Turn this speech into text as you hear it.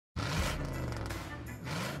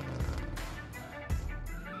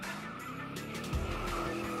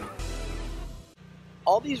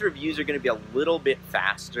all these reviews are going to be a little bit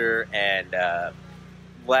faster and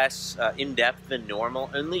less in-depth than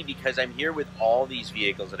normal, only because I'm here with all these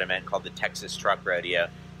vehicles that I meant called the Texas Truck Rodeo.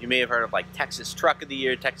 You may have heard of like Texas Truck of the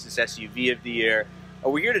Year, Texas SUV of the Year.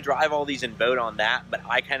 We're here to drive all these and vote on that, but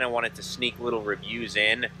I kind of wanted to sneak little reviews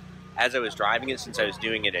in as I was driving it since I was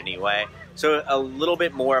doing it anyway. So a little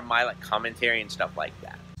bit more of my like commentary and stuff like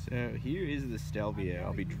that. So here is the Stelvio.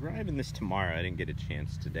 I'll be driving this tomorrow. I didn't get a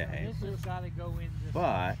chance today.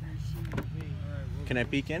 But can I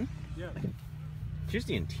peek in? Yeah. Here's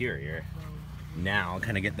the interior. Now I'll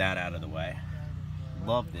kind of get that out of the way.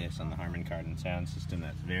 Love this on the Harman Kardon sound system.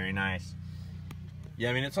 That's very nice. Yeah,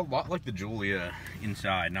 I mean, it's a lot like the Giulia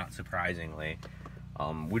inside, not surprisingly,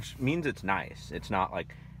 which means it's nice. It's not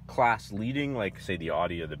like class leading like, say, the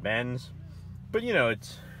Audi or the Benz, but you know,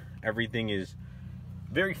 everything is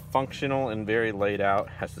very functional and very laid out.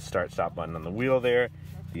 Has the start-stop button on the wheel there.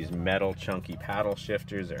 These metal chunky paddle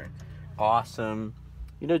shifters are awesome.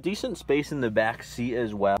 You know, decent space in the back seat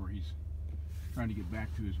as well. He's trying to get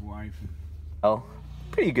back to his wife. Oh,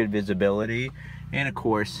 pretty good visibility, and of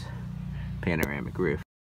course, panoramic roof.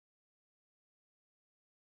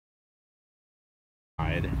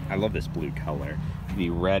 I love this blue color. The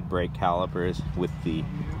red brake calipers with the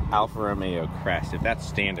Alfa Romeo crest. If that's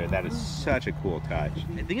standard, that is such a cool touch.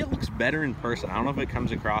 I think it looks better in person. I don't know if it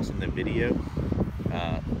comes across in the video,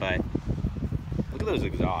 but look at those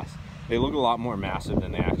exhausts. They look a lot more massive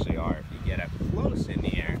than they actually are if you get up close in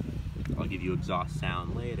here. I'll give you exhaust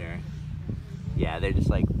sound later. Yeah, they're just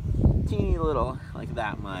like teeny little, like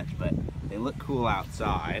that much, but they look cool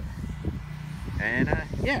outside. And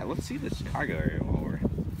yeah, let's see this cargo area while we're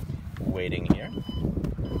waiting here.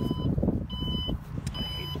 I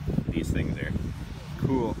hate these things are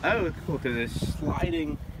cool. Oh, cool, because there's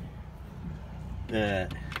sliding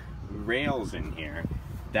rails in here.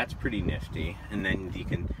 That's pretty nifty. And then you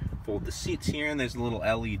can fold the seats here, and there's a little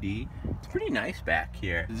LED. It's pretty nice back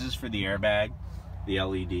here. This is for the airbag, the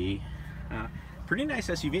LED. Pretty nice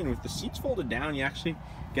SUV, and with the seats folded down, you actually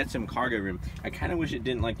get some cargo room. I kind of wish it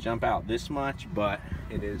didn't like jump out this much, but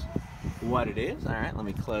it is what it is. All right, let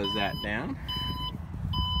me close that down.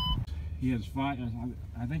 He has 5.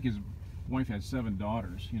 I think his wife has 7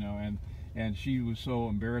 daughters. You know, and she was so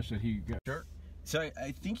embarrassed that he got. Sure. So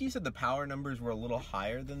I think he said the power numbers were a little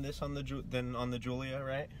higher than this on the Giulia,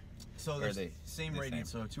 right? So they're the same rating,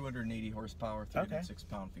 so 280 horsepower, 306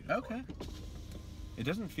 pound-feet of torque. It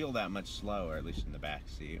doesn't feel that much slower, at least in the back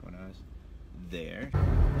seat when I was there. Oh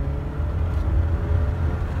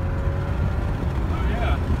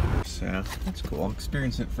yeah. So that's cool. I'll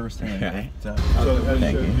experience it firsthand. Okay. So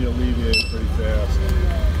that should be alleviated pretty fast.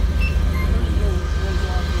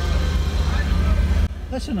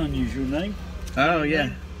 That's an unusual name. Oh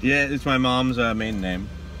yeah, yeah. It's my mom's maiden name.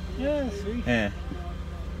 Yeah, see. Yeah.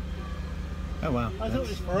 Oh wow. I thought it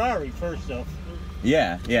was Ferrari first off.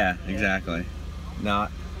 Yeah, yeah, exactly.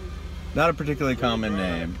 Not a particularly common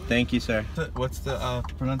name. Thank you, sir. What's the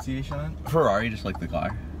pronunciation on it? Ferrari, just like the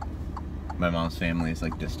car. My mom's family is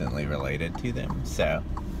like distantly related to them, so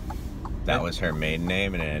that was her maiden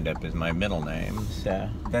name, and it ended up as my middle name. So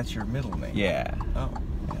that's your middle name. Yeah. Oh,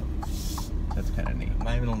 yeah. That's kind of neat.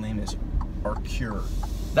 My middle name is Arcure.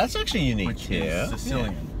 That's actually unique which too. Is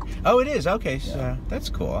Sicilian. Yeah. Oh, it is. Okay, so yeah. That's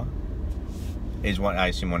cool. Is one? I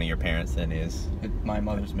assume one of your parents then is. My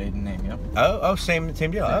mother's maiden name. Yep. Oh, same deal.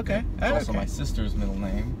 Same okay. It's oh, also okay. my sister's middle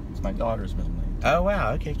name. It's my daughter's middle name. Oh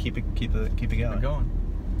wow. Okay, keep it going. Keep it going.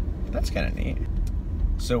 That's kind of neat.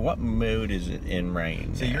 So what mode is it in right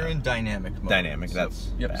now? So you're in dynamic mode. Dynamic. So, That's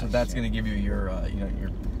yep. best, So that's yeah. going to give you your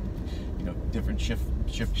different shift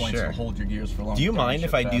points Sure. to hold your gears for longer. Do you mind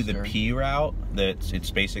if I do the faster. P route?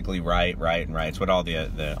 It's basically right, and right. It's what all the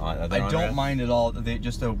other I don't mind at all.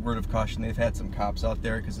 Just a word of caution. They've had some cops out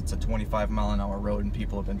there because it's a 25-mile-an-hour road and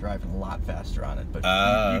people have been driving a lot faster on it. But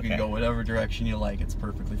you can go whatever direction you like. It's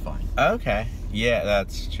perfectly fine. Okay. Yeah,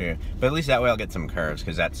 that's true. But at least that way I'll get some curves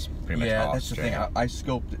because that's pretty much all Yeah, that's straight. the thing.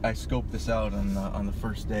 I scoped this out on the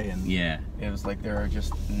first day, and yeah, it was like there are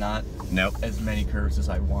just not nope as many curves as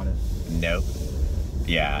I wanted. Nope.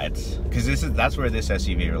 Yeah, it's because that's where this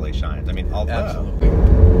SUV really shines. I mean, although Absolutely.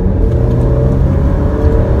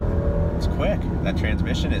 it's quick, that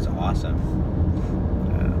transmission is awesome.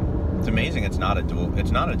 It's amazing. It's not a dual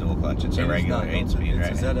clutch. It's a regular 8-speed,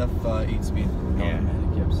 right? It's a ZF 8-speed Yeah.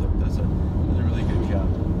 automatic. Yep. So it does a really good job.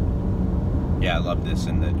 Yeah, I love this.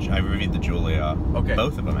 And I reviewed the Giulia. Okay.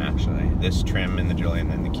 Both of them actually. This trim in the Giulia and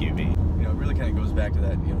then the QV. You know, it really kind of goes back to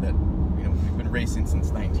that. We've been racing since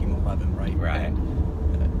 1911, right? Right. And,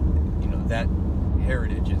 that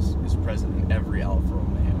heritage is present in every Alfa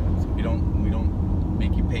Romeo. So we don't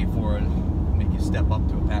make you pay for it, make like you step up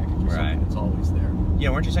to a package or something, it's always there. Yeah,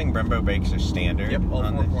 weren't you saying Brembo brakes are standard? Yep, all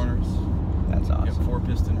four corners. That's awesome. Yep,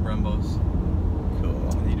 4-piston Brembos. Cool.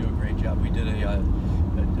 And they do a great job. We did a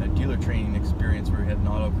dealer training experience where we had an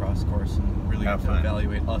autocross course and really got to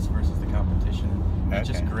evaluate us versus the competition. And it's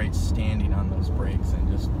just great standing on those brakes and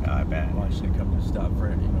just watching it come to a stop for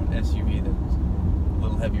an SUV that's a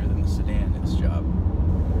little heavier than the sedan. Its job.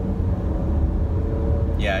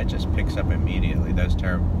 Yeah, it just picks up immediately. Those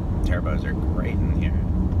turbos are great in here.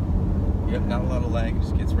 Yep, not a lot of lag. It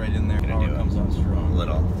just gets right in there. Power comes on strong.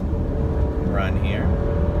 Little run here.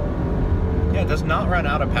 Yeah, it does not run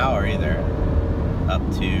out of power either. Up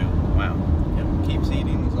to, wow. Yep, keeps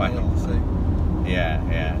eating, is all I like to say.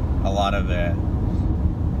 Yeah. A lot of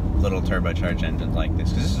little turbocharged engines like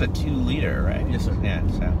this, because this is a 2-liter, right? Yes, sir. Yeah,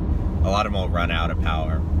 so a lot of them will run out of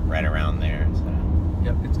power right around there. So.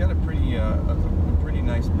 Yep, it's got a pretty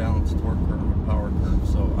nice balanced torque curve and power curve.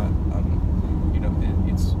 So, you know,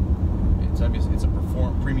 it's obviously it's a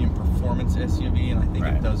premium performance SUV, and I think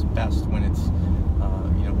it does best when it's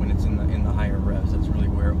you know, when it's in the higher revs. That's really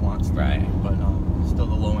where it wants to be. But still,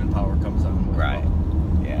 the low end power comes on with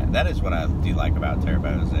well. Yeah, that is what I do like about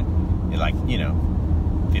turbos. It like, you know,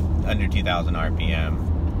 under 2,000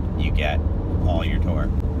 RPM, you get all your torque.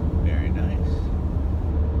 Very nice.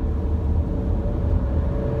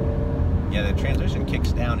 Yeah, the transmission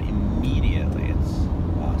kicks down immediately. It's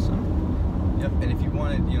awesome. Yep, and if you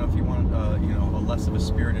wanted, you know, you know, a less of a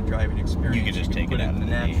spirited driving experience, you could just take it out in the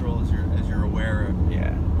natural as you're aware of,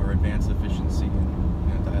 or advanced efficiency,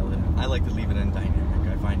 and dial it in. I like to leave it in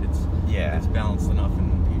dynamic. I find it's balanced enough,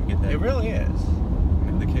 and you get that. It really is.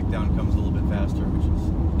 You know, the kickdown comes a little bit faster, which is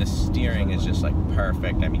the steering is just like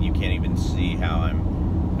perfect. I mean, you can't even see how I'm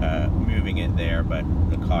moving it there, but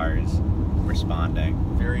the car is responding.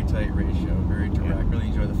 Very tight ratio, very direct. Really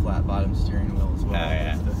enjoy the flat bottom steering wheel as well.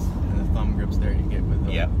 And the thumb grips there you get with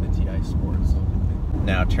the TI Sport. So.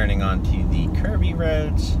 Now turning on to the curvy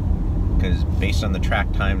roads, because based on the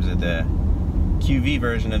track times of the QV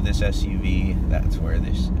version of this SUV, that's where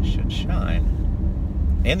this should shine.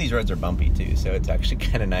 And these roads are bumpy too, so it's actually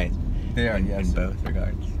kind of nice. They are, in both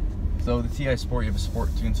regards. So the TI Sport, you have a sport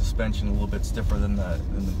tuned suspension, a little bit stiffer than the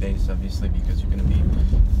base, obviously, because you're going to be,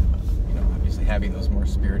 you know, obviously having those more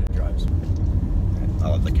spirited drives. I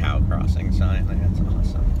love the cow crossing sign. Like, that's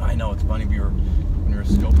awesome. I know, it's funny. When we were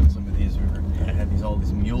scoping some of these, I had all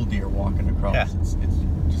these mule deer walking across. Yeah. It's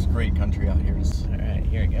just great country out here. All right,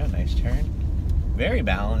 here we go. Nice turn. Very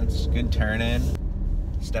balanced. Good turn in.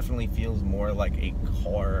 This definitely feels more like a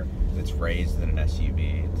car that's raised than an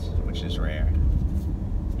SUV, which is rare.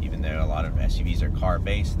 Even though a lot of SUVs are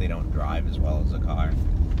car-based, they don't drive as well as a car.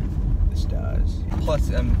 This does.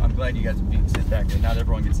 Plus, I'm glad you got to sit back there. Not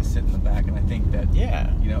everyone gets to sit in the back, and I think that,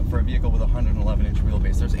 you know, for a vehicle with a 111-inch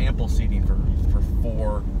wheelbase, there's ample seating for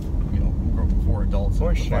four, you know, 4 adults and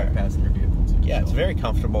a 5-passenger vehicle too. Yeah, it's very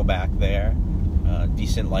comfortable back there.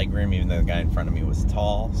 Decent legroom, even though the guy in front of me was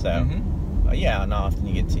tall. So, yeah, not often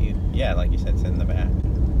you get to, like you said, sit in the back.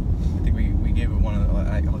 I think we gave it one of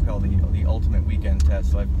the, I'll call the ultimate weekend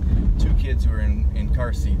test. So I have 2 kids who are in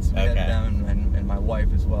car seats. We had them and my wife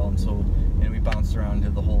as well, and we bounced around,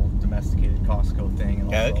 did the whole domesticated Costco thing.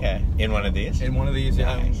 And also, in one of these? In one of these,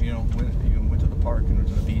 nice. You know, went to the park and went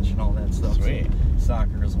to the beach and all that stuff. Sweet. So,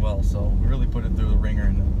 soccer as well. So we really put it through the ringer,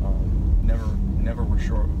 and never were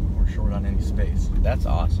short on any space. That's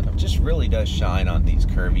awesome. It just really does shine on these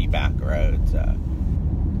curvy back roads. I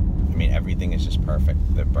mean, everything is just perfect.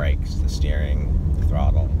 The brakes, the steering, the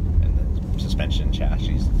throttle, and the suspension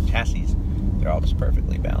chassis, they're all just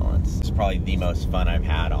perfectly balanced. It's probably the most fun I've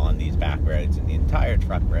had on these back roads in the entire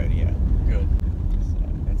truck rodeo. Good.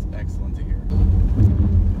 That's excellent to hear.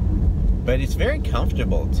 But it's very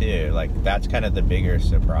comfortable too. Like, that's kind of the bigger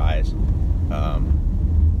surprise.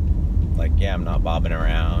 Like, I'm not bobbing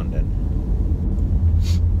around, and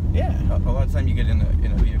a lot of time you get in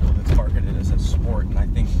a vehicle that's marketed as a sport, and I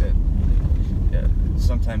think that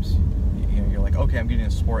sometimes, you know, you're like, okay, I'm getting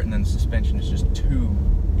a sport, and then the suspension is just too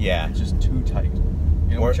it's just too tight.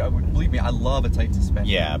 You know, which believe me, I love a tight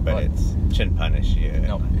suspension. Yeah, but it shouldn't punish you.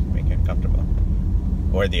 No, make it comfortable.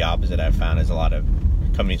 Or the opposite I've found is a lot of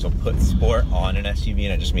companies will put sport on an SUV,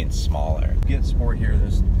 and it just means smaller. You get sport here,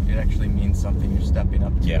 it actually means something. You're stepping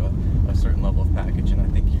up to a certain level of package, and I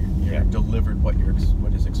think you're delivered what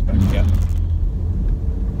is expected.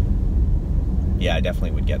 Yeah, I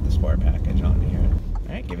definitely would get the sport package on here.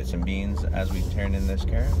 All right, give it some beans as we turn in this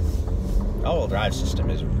curve. All-wheel drive system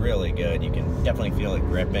is really good. You can definitely feel it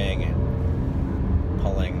gripping and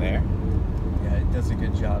pulling there. Yeah, it does a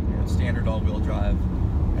good job. You know, standard all-wheel drive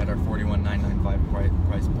at our $41,995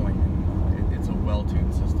 price point, and it's a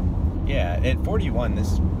well-tuned system. Yeah, at 41,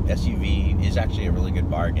 this SUV is actually a really good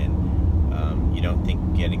bargain. You don't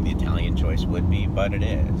think getting the Italian choice would be, but it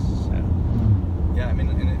is. So. Yeah, I mean,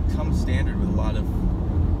 and it comes standard with a lot of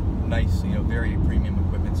nice, very premium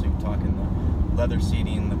equipment. So you're talking the leather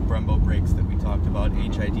seating, the Brembo brakes that we talked about,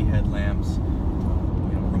 HID headlamps,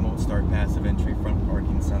 remote start, passive entry, front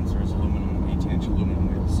parking sensors, aluminum, 18-inch aluminum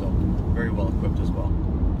wheels. So very well equipped as well.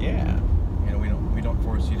 Yeah. We don't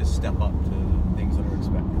force you to step up to things that are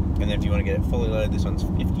expected. And then if you want to get it fully loaded, this one's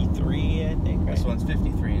 53, I think, right? This one's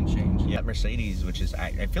 53 and change. Yeah, Mercedes, which is,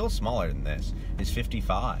 I feel smaller than this, is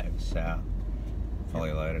 55, so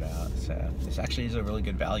fully loaded out. So this actually is a really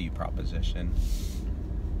good value proposition.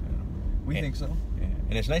 We think so. Yeah.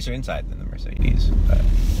 And it's nicer inside than the Mercedes. But,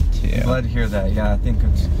 yeah. I'm glad to hear that. Yeah, I think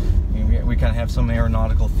it's, we kind of have some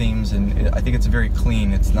aeronautical themes, and I think it's very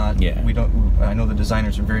clean. It's not. Yeah. I know the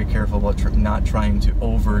designers are very careful about not trying to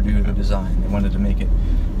overdo the design. They wanted to make it.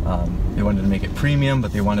 They wanted to make it premium,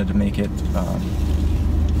 but they wanted to make it.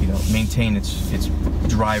 Maintain its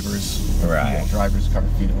driver's driver's car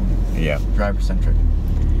feel. Yeah. Driver centric.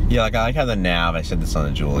 Yeah, like I like how the nav, I said this on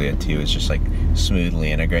the Julia too, is just like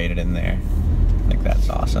smoothly integrated in there. Like that's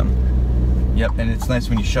awesome. Yep, and it's nice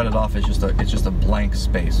when you shut it off. It's just a blank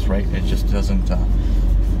space, right? It just doesn't.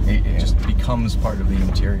 It just becomes part of the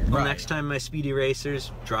interior. Well, next time my speedy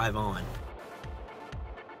racers drive on.